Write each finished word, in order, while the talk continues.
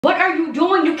What are you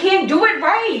doing? You can't do it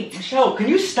right. Michelle, can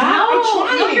you stop? No, I'm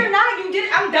trying. no, you're not. You did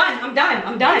it. I'm done. I'm done.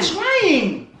 I'm done. I'm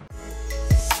trying.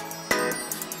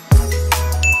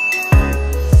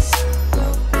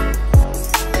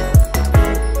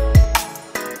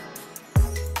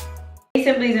 Hey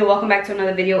Simplies, and welcome back to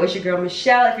another video. It's your girl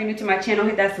Michelle. If you're new to my channel,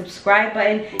 hit that subscribe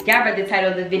button. Y'all read the title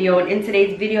of the video, and in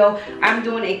today's video I'm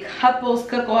doing a couples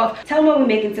cook-off. Tell them what we're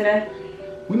making today.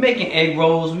 We making egg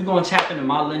rolls. We're gonna tap into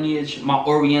my lineage, my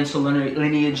Oriental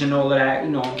lineage and all of that, you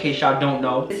know, in case y'all don't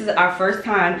know. This is our first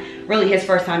time, really his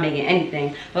first time making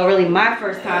anything, but really my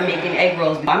first time making egg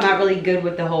rolls. I'm not really good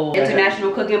with the whole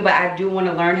international cooking, but I do want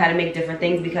to learn how to make different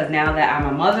things because now that I'm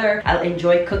a mother, I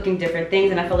enjoy cooking different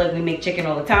things, and I feel like we make chicken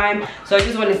all the time. So I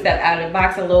just want to step out of the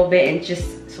box a little bit and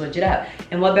just switch it up.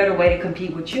 And what better way to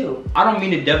compete with you? I don't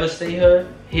mean to devastate her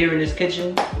here in this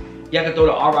kitchen. Y'all can throw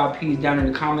the RIPs down in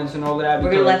the comments and all of that.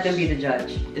 We're gonna let them be the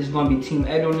judge. It's gonna be Team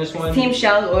Ed on this one. Team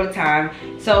Shells all the time.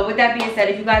 So with that being said,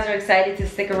 if you guys are excited to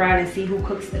stick around and see who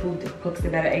cooks the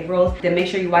better egg rolls, then make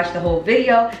sure you watch the whole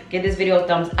video. Give this video a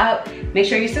thumbs up. Make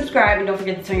sure you subscribe and don't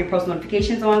forget to turn your post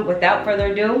notifications on. Without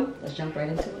further ado, let's jump right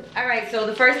into it. All right, so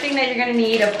the first thing that you're gonna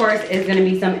need, of course, is gonna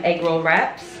be some egg roll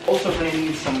wraps. Also gonna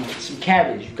need some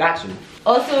cabbage. You got to.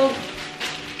 Also,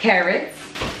 carrots.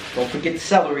 Don't forget the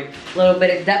celery. A little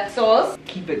bit of duck sauce.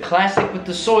 Keep it classic with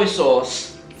the soy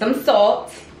sauce. Some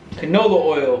salt. Canola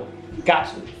oil. Got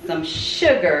to. Some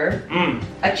sugar.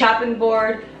 A chopping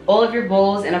board. All of your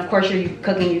bowls, and of course your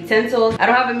cooking utensils. I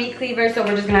don't have a meat cleaver, so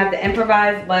we're just gonna have to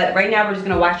improvise, but right now we're just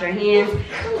gonna wash our hands,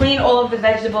 clean all of the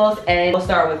vegetables, and we'll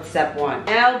start with step one.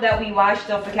 Now that we washed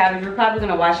off the cabbage, we're probably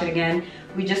gonna wash it again.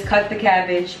 We just cut the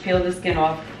cabbage, peel the skin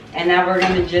off, and now we're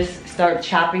gonna just start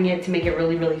chopping it to make it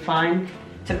really, really fine,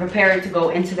 to prepare it to go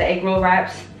into the egg roll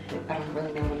wraps. I don't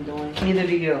really know what I'm doing. Neither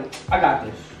do you. I got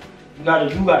this. You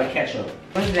gotta catch up.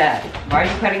 What is that? Why are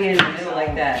you cutting it in the middle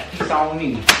like that? Peace on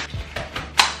me.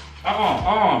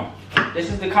 This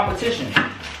is the competition.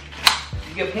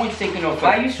 You get points taken off.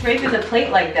 Why are you scraping the plate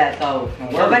like that though?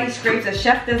 Nobody scrapes. A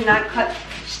chef does not cut.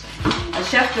 A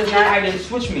chef does not. I didn't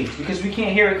switch me because we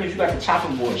can't hear it because you got the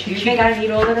chopping board. You think I need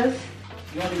all of this?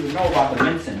 You don't even know about the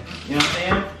mincing. You know what I'm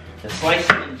saying? The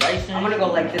slicing and dicing. I'm gonna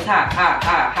go like this.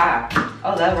 Ha.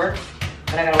 Oh, that works.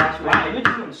 But I gotta wash my hands.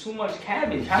 Wow, you're doing so much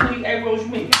cabbage. How many egg rolls you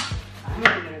making? I'm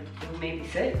only gonna do maybe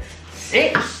 6.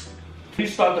 6? You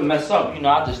start to mess up, you know,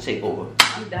 I'll just take over.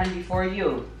 I'm done before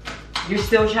you. You're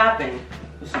still chopping.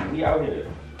 Listen, we out here.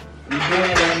 We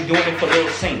doing it and we doing it for Lil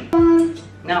Saint.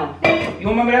 No. You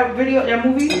remember that video, that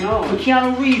movie? No. With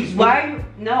Keanu Reeves. Why are you?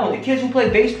 No. With the kids who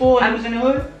played baseball and he was in the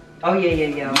hood? Oh, yeah.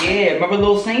 Yeah, remember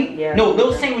Lil Saint? Yeah. No,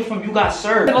 Lil Saint was from You Got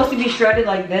Served. It's supposed to be shredded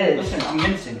like this. Listen, I'm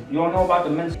mincing. You don't know about the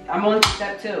mincing? I'm on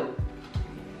step 2.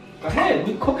 Go ahead,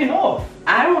 we cooking off.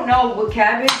 I don't know what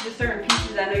cabbage, there's certain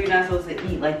pieces I know you're not supposed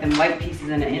to eat, like them white pieces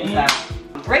in the inside.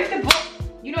 Break the book.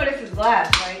 You know this is glass,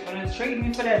 right? But it's trading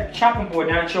me for that chopping board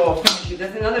now that you're all finished.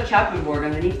 There's another chopping board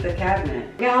underneath the cabinet.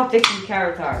 Look at how thick these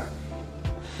carrots are.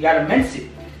 You gotta mince it.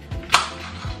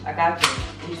 I got you.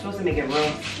 You're supposed to make it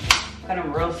real, cut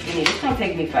them real skinny. This gonna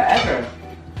take me forever.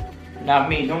 Not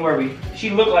me, don't worry. She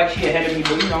looked like she ahead of me,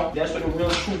 but you know, that's what a real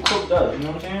true cook does, you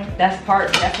know what I'm saying? That's the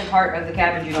part of the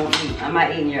cabbage you don't eat. I'm not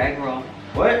eating your egg roll.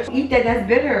 What? Eat that, that's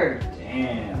bitter.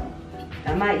 Damn.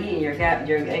 I'm not eating your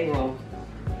egg roll.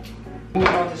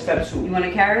 Moving on to step 2. You want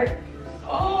a carrot?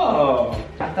 Oh.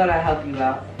 I thought I'd help you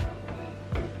out.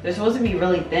 They're supposed to be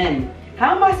really thin.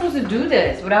 How am I supposed to do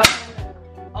this without,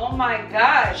 oh my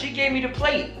God. She gave me the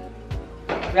plate.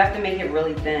 You have to make it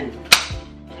really thin.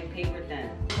 Like paper thin.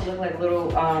 To look like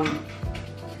little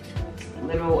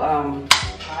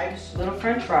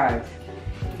French fries.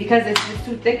 Because it's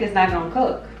too thick, it's not gonna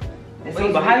cook.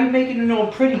 Wait, but how you making it all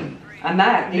pretty? I'm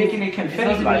not. Making it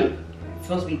confetti like. It's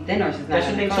supposed to be thinner, so it's not That's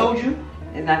what they told you?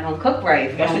 It's not gonna cook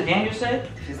right. That's what Daniel said?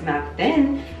 If it's not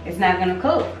thin, it's not gonna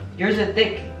cook. Yours are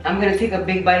thick. I'm gonna take a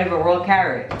big bite of a raw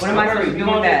carrot. What am I supposed to do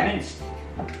with that?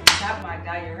 Oh my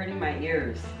God, you're hurting my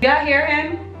ears. Y'all hear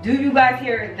him? Do you guys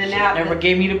hear the now? Never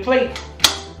gave me the plate.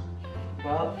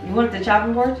 Well, you want the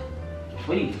chopping board?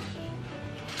 Please.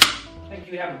 I think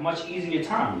you'd have a much easier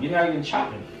time. You're not even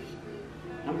chopping.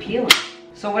 I'm peeling.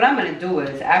 So what I'm gonna do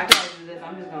is, after I do this,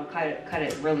 I'm just gonna cut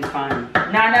it really fine.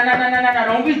 Nah.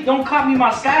 Don't copy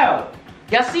my style.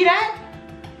 Y'all see that?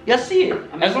 Y'all see it?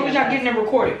 As long as y'all getting it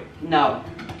recorded. No.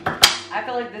 I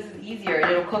feel like this is easier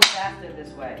and it'll cook faster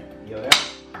this way. Yo,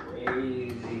 that's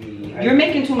crazy. You're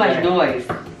making too much noise.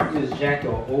 You just jacked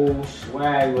the whole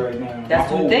swag right now. That's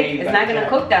too thick. It's not gonna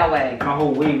cook that way. My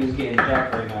whole wave is getting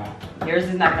jacked right now. Yours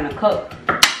is not gonna cook.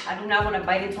 I do not want to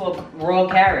bite into a raw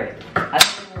carrot. I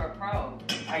think you're a pro.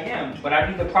 I am, but I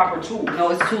need the proper tools.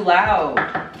 No, it's too loud.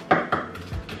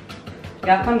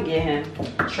 Y'all come get him.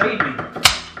 Trade me.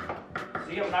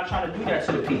 See, I'm not trying to do that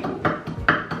to the people.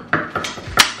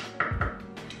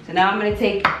 So now I'm gonna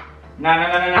take. Nah.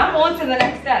 I'm on to the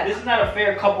next step. This is not a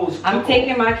fair couple's. I'm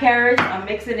taking my carrots, I'm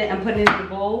mixing it and putting it in the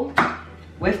bowl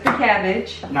with the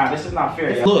cabbage. Nah, this is not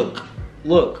fair.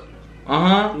 Look.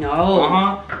 No.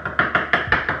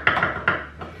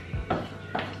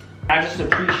 I just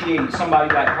appreciate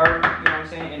somebody like her, you know what I'm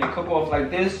saying, in a cook-off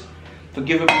like this, for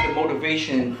giving me the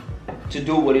motivation to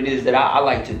do what it is that I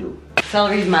like to do.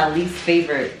 Celery is my least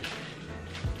favorite.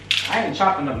 I ain't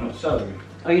chopping up no celery.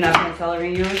 Oh, you're not putting celery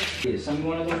in yours? Yeah, send me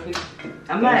one of those, please.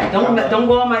 I'm not. Don't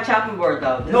go on my chopping board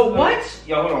though. No, what?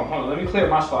 Yo, hold on. Let me clear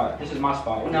my spot. This is my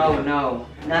spot. No.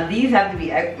 Now these have to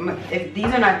be. If these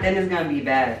are not thin, it's gonna be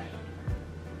bad.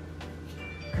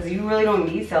 Cause you really don't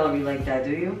need celery like that,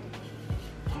 do you?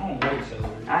 I don't like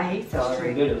celery. I hate celery.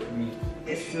 It's too bitter for me.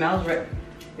 It smells.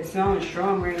 It's smelling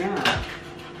strong right now.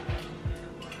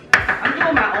 I'm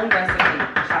doing my own recipe.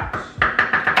 Chops.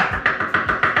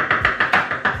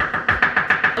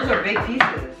 Those are big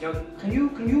pieces. Yo,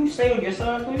 can you stay on your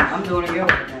side, please? I'm doing it your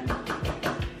way then.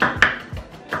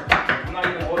 I'm not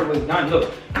even all the way done.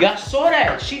 Look, y'all saw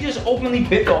that. She just openly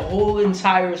bit the whole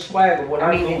entire swag of what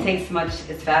I mean, doing. it takes much.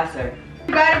 It's faster.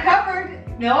 You got it covered.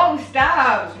 No,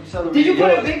 stop. Did you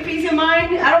put a big piece in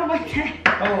mine? I don't like that.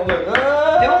 Oh, look.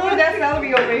 Don't put that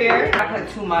celery over here. I put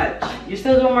too much. You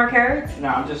still doing more carrots?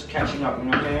 Nah, I'm just catching up, you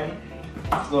know what I'm saying?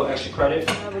 A little extra credit.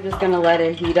 We're just gonna let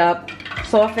it heat up,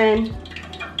 soften.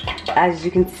 As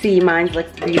you can see, mine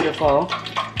looks beautiful.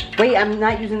 Wait, I'm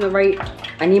not using the right,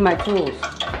 I need my tools.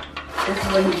 This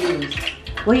is what he used.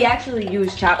 Well, he actually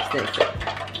used chopsticks.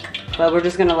 But we're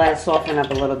just gonna let it soften up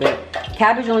a little bit.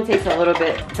 Cabbage only takes a little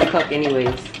bit to cook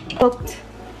anyways. Cooked.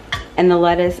 And the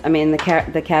lettuce,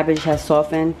 the cabbage has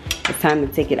softened. It's time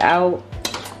to take it out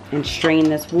and strain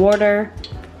this water.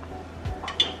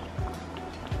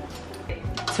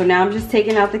 So now I'm just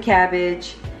taking out the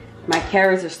cabbage. My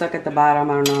carrots are stuck at the bottom.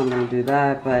 I don't know how I'm gonna do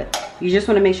that, but you just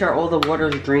wanna make sure all the water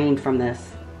is drained from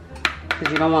this.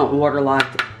 Because you don't want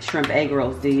waterlogged shrimp egg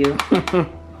rolls, do you?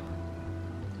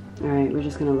 All right, we're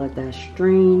just gonna let that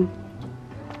strain.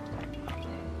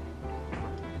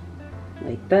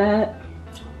 Like that.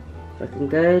 Looking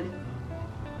good.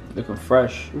 Looking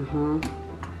fresh. Mm-hmm.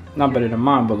 Not better than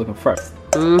mine, but looking fresh.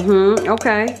 Mm-hmm.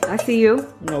 Okay, I see you.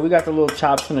 You know, we got the little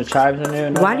chops and the chives in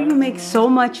there. Why do you make so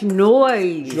much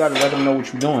noise? You gotta let them know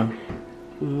what you're doing.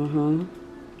 Mm-hmm.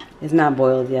 It's not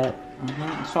boiled yet.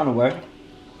 Mm-hmm. It's on the way.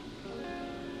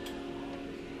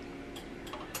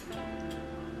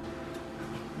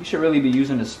 You should really be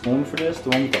using a spoon for this, the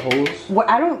one with the holes. What?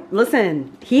 I don't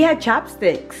listen. He had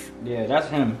chopsticks. Yeah, that's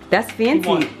him. That's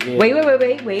fancy. Yeah.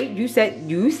 Wait. You said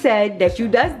that you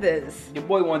does this. Your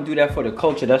boy want to do that for the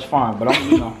culture. That's fine, but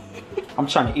I'm, you know, I'm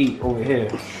trying to eat over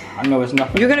here. I know it's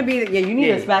nothing. You're gonna be. Yeah, you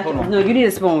need a spatula. No, you need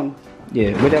a spoon.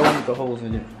 Yeah, with that one with the holes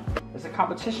in it. It's a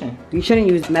competition. You shouldn't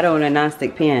use metal in a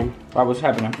non-stick pan. Why? What's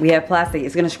happening? We have plastic.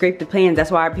 It's gonna scrape the pans. That's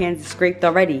why our pans are scraped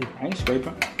already. I ain't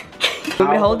scraping. You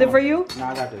want me to hold it for you? Nah,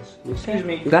 I got this. Excuse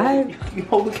me. Go ahead. You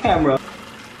hold the camera.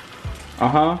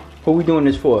 Uh-huh. What we doing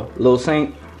this for? Little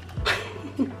Saint?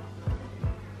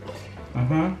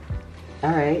 Uh-huh. All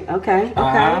right, okay.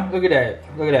 Uh-huh. Look at that.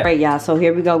 Look at that. All right, y'all, so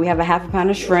here we go. We have a half a pound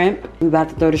of shrimp. We're about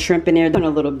to throw the shrimp in there. Doing a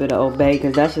little bit of Old Bay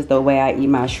because that's just the way I eat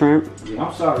my shrimp. Yeah,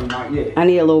 I'm sorry, not yet. I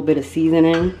need a little bit of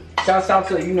seasoning. Shouts out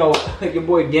to, you know, your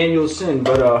boy Daniel Sin,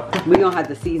 but we gonna have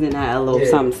to season that a little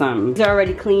something. These are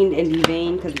already cleaned and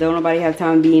deveined because don't nobody have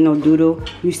time to be eating no doodle.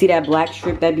 You see that black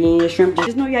strip that be in your shrimp?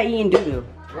 Just know y'all eating doodle.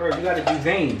 Bro, you gotta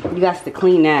devein. You got to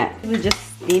clean that. We're just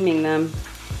steaming them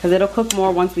because it'll cook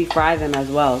more once we fry them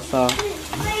as well, so.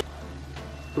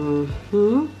 So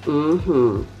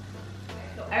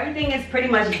everything is pretty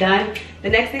much done. The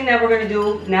next thing that we're gonna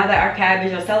do, now that our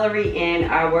cabbage, our celery, and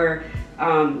our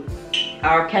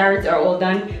carrots are all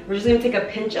done, we're just gonna take a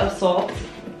pinch of salt.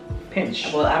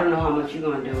 Pinch? Well, I don't know how much you're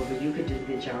gonna do, but you could just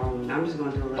get your own. I'm just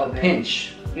gonna do a little bit. A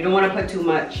pinch? You don't wanna put too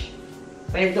much.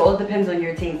 But it all depends on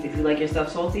your taste. If you like your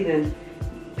stuff salty, then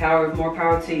more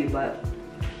power to you, but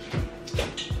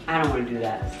I don't wanna do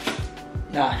that.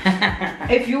 Nah.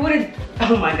 If you would've,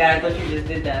 oh my God, I thought you just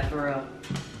did that for real.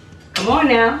 Come on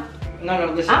now.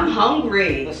 No, listen. I'm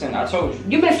hungry. Listen, I told you.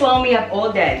 You've been slowing me up all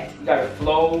day. You gotta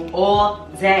flow. All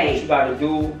day. What you gotta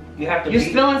do, you have to You're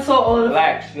spilling salt all over.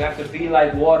 Relax, you have to be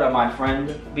like water, my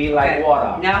friend. Be like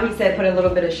water. Now he said put a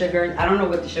little bit of sugar. I don't know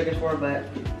what the sugar's for, but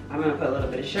I'm gonna put a little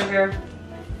bit of sugar.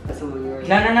 put some on yours.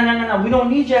 No. We don't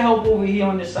need your help over here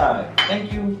on this side.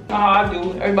 Thank you. I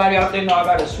do. Everybody out there know I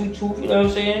got a sweet tooth, you know what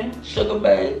I'm saying? Sugar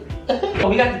bag. Oh,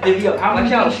 we got to divvy up. How many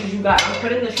pieces you got? I'm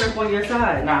putting the shrimp on your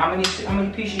side. Now, how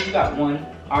many pieces you got? One.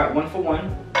 All right, 1 for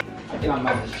 1. I think I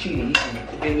might just cheating.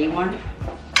 You need one?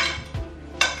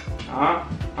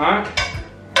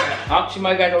 She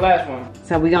might got the last one.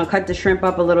 So we're gonna cut the shrimp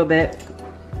up a little bit.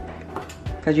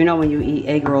 Cause you know when you eat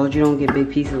egg rolls, you don't get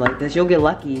big pieces like this. You'll get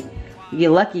lucky. You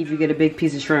get lucky if you get a big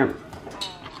piece of shrimp.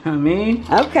 I mean?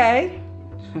 Okay.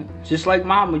 Just like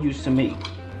Mama used to make.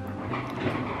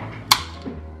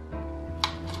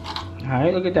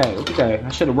 Alright, look at that, look at that. I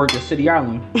should have worked at City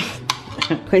Island.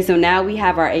 Okay, so now we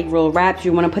have our egg roll wraps.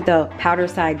 You wanna put the powder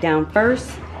side down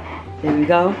first. There we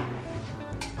go.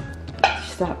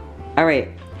 Stop. All right,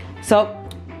 so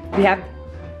we have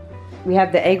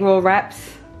the egg roll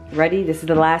wraps ready. This is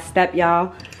the last step,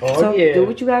 y'all. Oh, so yeah. Do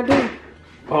what you gotta do.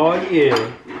 Oh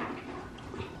yeah.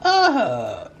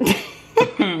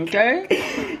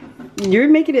 Okay. You're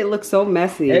making it look so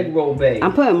messy. Egg roll bag.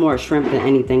 I'm putting more shrimp than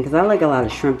anything because I like a lot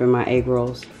of shrimp in my egg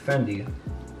rolls. Fendi.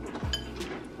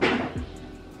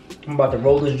 I'm about to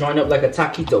roll this joint up like a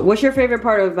taquito. What's your favorite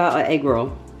part about an egg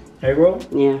roll? Egg roll?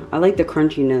 Yeah, I like the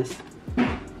crunchiness.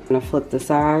 I'm gonna flip the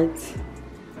sides.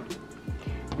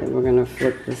 Then we're gonna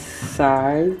flip the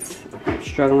sides. I'm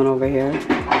struggling over here.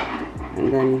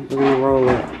 And then we're gonna roll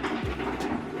it.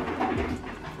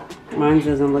 Mine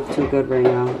doesn't look too good right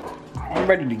now. I'm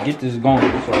ready to get this going,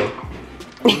 so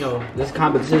you know, this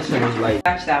competition is like.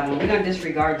 Watch that one. We're gonna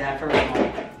disregard that for right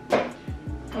now.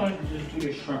 Just do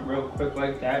the shrimp real quick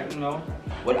like that, you know.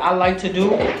 What I like to do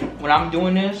when I'm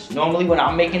doing this, normally when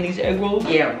I'm making these egg rolls.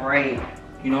 Yeah, right.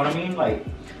 You know what I mean? Like,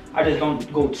 I just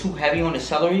don't go too heavy on the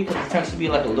celery because it tends to be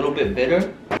like a little bit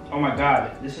bitter. Oh my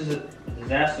God, this is a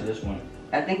disaster, this one.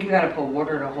 I think you gotta put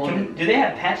water to hold it. Do they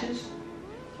have patches?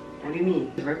 What do you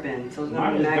mean? Dripping, so it's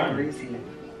gonna Mine be is not done. greasy.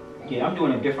 Yeah, I'm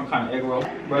doing a different kind of egg roll.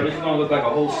 Bro, this is gonna look like a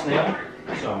whole snail.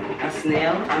 So. A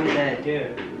snail? I'm dead.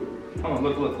 Yeah. Come on,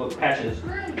 look, patches.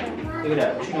 Look at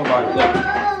that. What you know about it?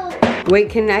 Look. Wait,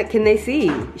 can they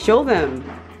see? Show them.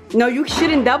 No, you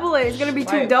shouldn't double it. It's gonna be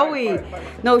too doughy.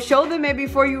 No, show them it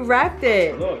before you wrapped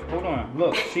it. Look, hold on.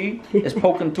 Look, see? It's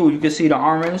poking through. You can see the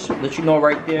orange. Let you know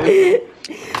right there.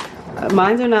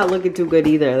 Mines are not looking too good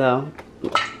either, though.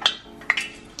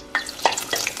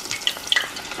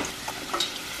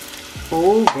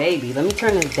 Oh, baby. Let me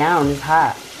turn this down. It's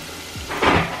hot.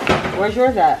 Where's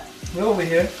yours at? We're over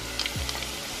here.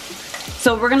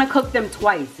 So we're gonna cook them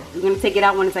twice. We're gonna take it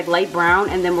out when it's like light brown,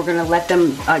 and then we're gonna let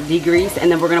them degrease,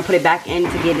 and then we're gonna put it back in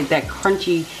to get it that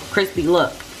crunchy, crispy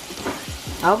look.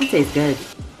 I hope it tastes good.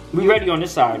 We ready on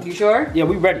this side. You sure? Yeah,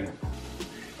 we ready.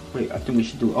 Wait, I think we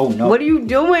should do. Oh no. What are you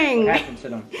doing? What happened to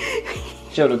them?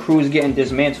 So the crew is getting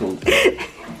dismantled.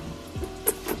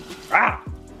 Ah!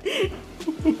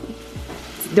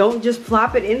 Don't just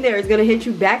plop it in there. It's gonna hit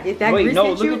you back. If that Wait, grease no,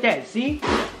 hits look you, at that. See?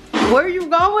 where are you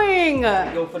going?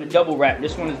 Go for the double wrap.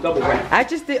 This one is double wrap. I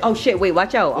just did. Oh shit! Wait,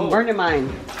 watch out! I'm burning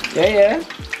mine. Yeah.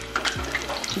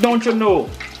 Don't you know?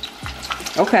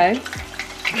 Okay.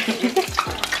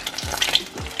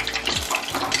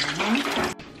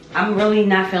 I'm really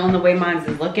not feeling the way mine's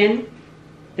is looking.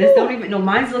 This don't even. No,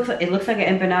 mine's looks like it looks like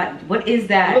an empanada. What is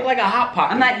that? You look like a hot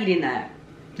pocket. I'm not eating that.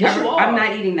 Yes, you are. I'm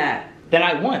not eating that. Then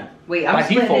I won. Wait, I'm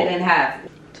splitting it in half.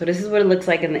 So this is what it looks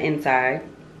like in the inside.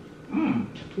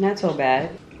 Not so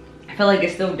bad. I feel like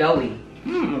it's still doughy.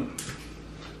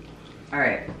 All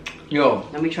right. Yo.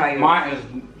 Let me try yours. Mine is.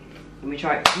 Let me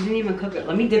try. You didn't even cook it.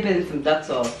 Let me dip it in some duck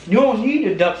sauce. You don't need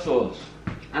the duck sauce.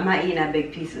 I'm not eating that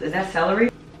big piece. Is that celery?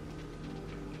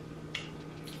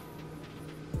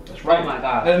 That's right. Oh my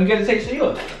God. Let me get a taste of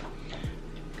yours.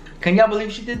 Can y'all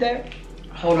believe she did that?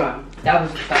 Hold on. That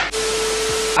was disgusting.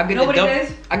 I get You know what it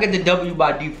is? I get the W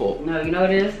by default. No, you know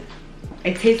what it is?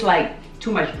 It tastes like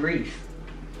too much grease.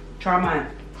 Try mine.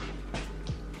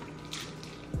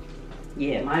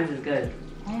 Yeah, mine's is good.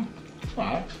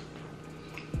 Alright.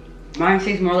 Mine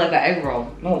tastes more like an egg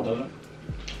roll. No, it doesn't.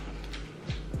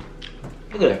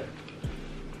 Look at that.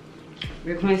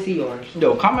 We're gonna see yours.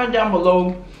 Yo, comment down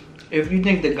below if you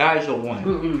think the guys are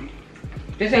won.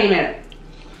 This ain't it.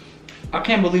 I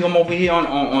can't believe I'm over here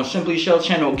on Simply Shell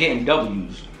channel getting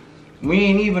W's. We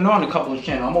ain't even on the couples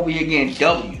channel. I'm over here getting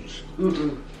W's.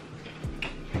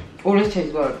 Oh, this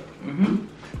tastes good.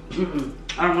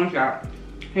 I don't want that.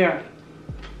 Here.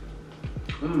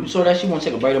 So that she won't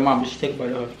take a bite of mine, but she take a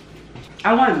bite of her.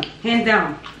 I won, hands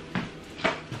down.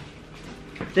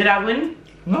 Did I win?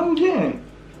 No, you didn't.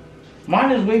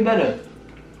 Mine is way better.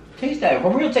 Taste that.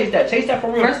 For real, taste that. Taste that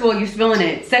for real. First of all, you're spilling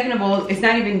it. Second of all, it's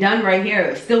not even done right here.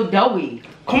 It's still doughy.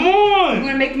 Come on. You're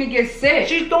gonna make me get sick.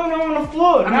 She's throwing it on the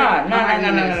floor.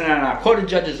 Nah. Call the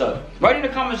judges up. Write in the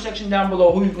comment section down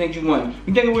below who you think you won.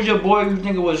 You think it was your boy? You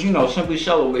think it was, you know, Simply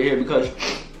Shell over here? Because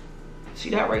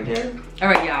see that right there? All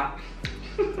right, y'all.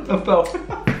 I fell.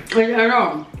 I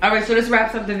know. All right, so this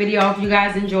wraps up the video. If you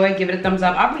guys enjoyed, give it a thumbs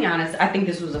up. I'll be honest, I think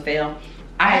this was a fail.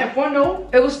 I had fun though.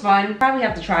 It was fun. Probably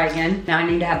have to try again. Now I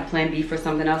need to have a plan B for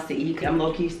something else to eat. I'm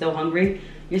low-key still hungry.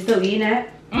 You're still eating that?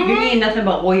 You're eating nothing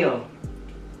but oil.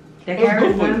 That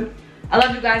carrot one. I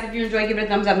love you guys. If you enjoyed, give it a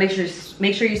thumbs up. Make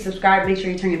sure you subscribe. Make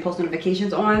sure you turn your post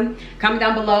notifications on. Comment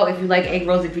down below if you like egg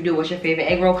rolls. If you do, what's your favorite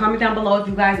egg roll? Comment down below if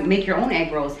you guys make your own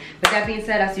egg rolls. With that being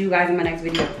said, I'll see you guys in my next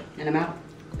video. And I'm out.